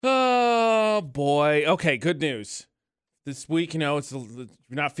boy. Okay, good news. This week, you're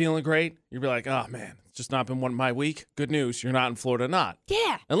not feeling great. You'll be like, oh, man, it's just not been one of my week. Good news, you're not in Florida, not.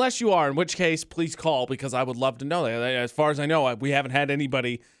 Yeah. Unless you are, in which case, please call because I would love to know that. As far as I know, we haven't had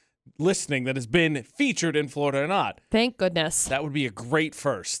anybody listening that has been featured in Florida or not. Thank goodness. That would be a great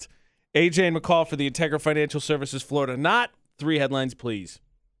first. AJ and McCall for the Integra Financial Services Florida, not. 3 headlines, please.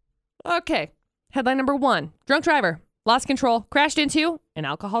 Okay. Headline number 1. Drunk driver. Lost control. Crashed into an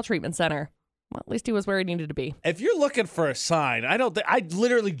alcohol treatment center. Well, at least he was where he needed to be. If you're looking for a sign, I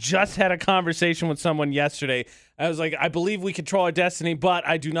literally just had a conversation with someone yesterday. I was like, I believe we control our destiny, but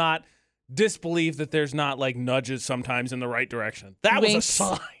I do not disbelieve that there's not like nudges sometimes in the right direction. That Winks, was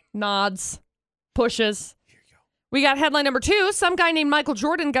a sign. Nods. Pushes. Here you go. We got headline number 2. Some guy named My-kal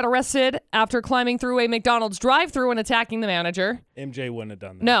Jordan got arrested after climbing through a McDonald's drive-thru and attacking the manager. MJ wouldn't have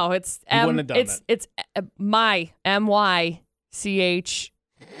done that. No, it's it's MyChAel.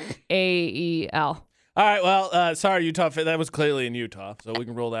 All right, well, sorry, Utah. That was clearly in Utah, so we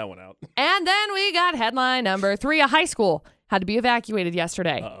can roll that one out. And then we got headline number 3. A high school had to be evacuated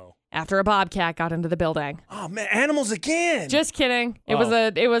yesterday after a bobcat got into the building. Oh man, animals again! Just kidding. It was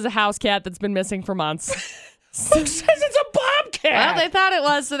a house cat that's been missing for months. Who says it's a bobcat? Well, they thought it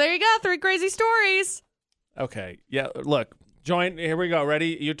was. So there you go. 3 crazy stories. Okay. Yeah. Look. Join. Here we go.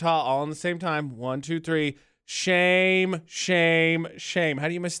 Ready? Utah. All in the same time. 1, 2, 3. Shame, shame, shame. How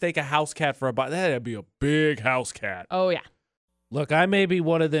do you mistake a house cat for a bobcat? That'd be a big house cat. Oh, yeah. Look, I may be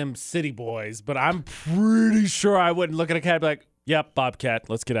one of them city boys, but I'm pretty sure I wouldn't look at a cat and be like, yep, bobcat,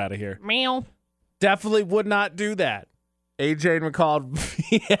 let's get out of here. Meow. Definitely would not do that. AJ and McCall,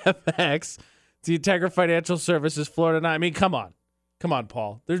 VFX, the Integra Financial Services, Florida 9. I mean, come on. Come on,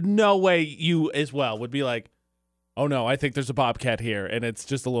 Paul. There's no way you as well would be like, oh, no, I think there's a bobcat here, and it's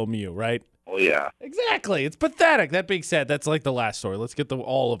just a little Mew, right? Oh, yeah. Exactly. It's pathetic. That being said, that's like the last story. Let's get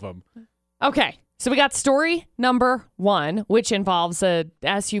all of them. Okay. So we got story number 1, which involves a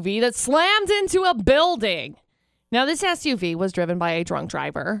SUV that slammed into a building. Now, this SUV was driven by a drunk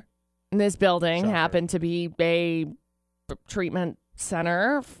driver. And this building happened to be a treatment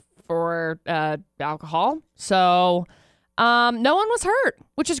center for alcohol. So no one was hurt,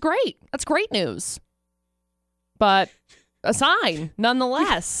 which is great. That's great news. But a sign,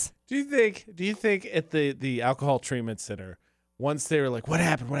 nonetheless. Do you think at the alcohol treatment center, once they were like, what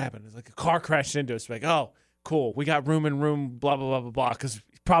happened? It's like a car crashed into us. Like, oh, cool. We got room, blah, blah, blah, blah, blah, because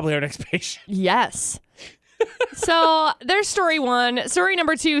probably our next patient. Yes. So there's story 1. Story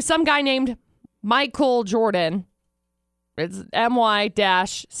number 2, some guy named My-kal Jordan. It's MY-CHAEL.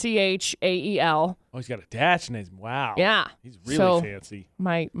 Oh, he's got a dash name. Wow. Yeah. He's really fancy.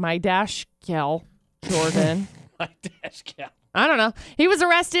 My-kal Jordan. My dash gal. I don't know. He was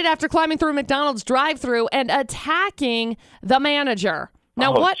arrested after climbing through a McDonald's drive-thru and attacking the manager.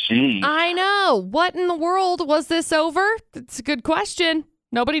 Now, Geez. I know. What in the world was this over? It's a good question.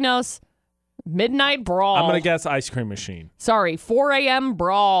 Nobody knows. Midnight brawl. I'm going to guess ice cream machine. Sorry, 4 a.m.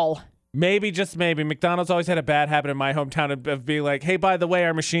 brawl. Maybe, just maybe. McDonald's always had a bad habit in my hometown of being like, hey, by the way,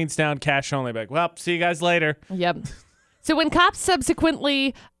 our machine's down, cash only. Like, well, see you guys later. Yep. So when cops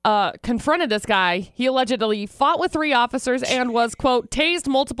subsequently confronted this guy, he allegedly fought with 3 officers and was, quote, tased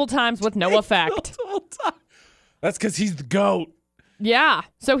multiple times with no effect. That's because he's the GOAT. Yeah.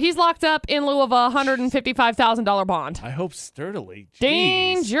 So he's locked up in lieu of a $155,000 bond. I hope sturdily. Jeez.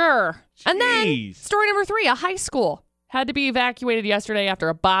 Danger. Jeez. And then story number 3, a high school had to be evacuated yesterday after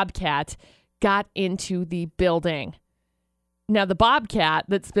a bobcat got into the building. Now, the bobcat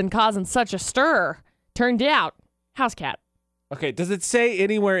that's been causing such a stir turned out house cat. Okay, does it say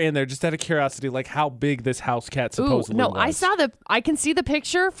anywhere in there, just out of curiosity, like how big this house cat supposedly was? I can see the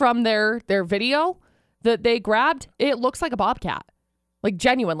picture from their video that they grabbed. It looks like a bobcat. Like,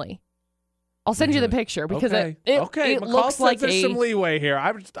 genuinely. I'll send you the picture because it looks like there's some leeway here.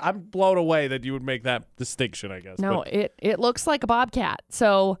 I'm blown away that you would make that distinction, I guess. No, it looks like a bobcat.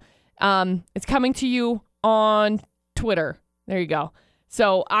 So it's coming to you on Twitter. There you go.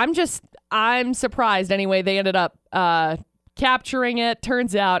 So I'm surprised anyway. They ended up capturing it.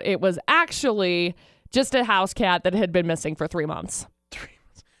 Turns out it was actually just a house cat that had been missing for 3 months. 3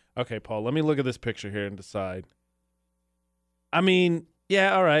 months. Okay, Paul, let me look at this picture here and decide. I mean,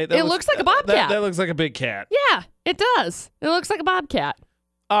 yeah, all right. It looks like a bobcat. That looks like a big cat. Yeah, it does. It looks like a bobcat.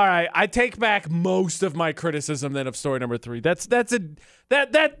 All right, I take back most of my criticism then of story number 3. That's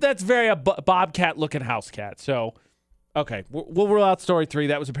very a bobcat looking house cat. So, okay, we'll rule out story 3.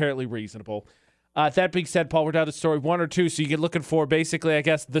 That was apparently reasonable. That being said, Paul, we're down to story 1 or 2, so you get looking for basically, I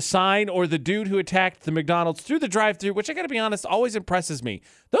guess, the sign or the dude who attacked the McDonald's through the drive-thru, which I got to be honest, always impresses me.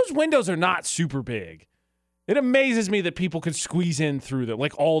 Those windows are not super big. It amazes me that people could squeeze in through them,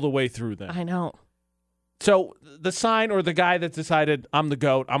 like all the way through them. I know. So the sign or the guy that decided I'm the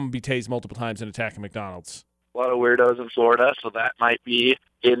GOAT, I'm going to be tased multiple times and attack a McDonald's. A lot of weirdos in Florida, so that might be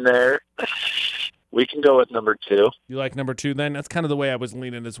in there. We can go with number 2. You like number 2 then? That's kind of the way I was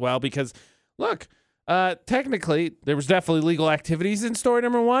leaning as well because, look, technically there was definitely legal activities in story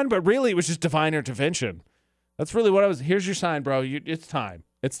number 1, but really it was just divine intervention. That's really what I was. Here's your sign, bro. It's time.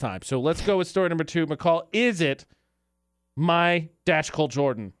 It's time. So let's go with story number 2. McCall, is it My-kal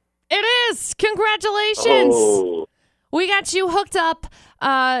Jordan? It is. Congratulations. Oh, We got you hooked up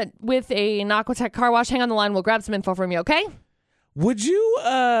with a Aquatech car wash. Hang on the line. We'll grab some info from you, okay? Would you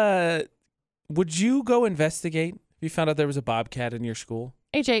go investigate if you found out there was a bobcat in your school?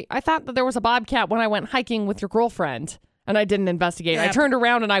 AJ, I thought that there was a bobcat when I went hiking with your girlfriend, and I didn't investigate. Yeah, I turned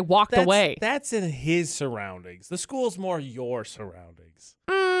around and I walked away. That's in his surroundings. The school's more your surroundings.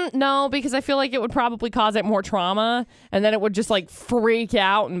 No, because I feel like it would probably cause it more trauma, and then it would just like freak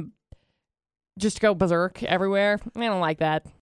out and just go berserk everywhere. I don't like that.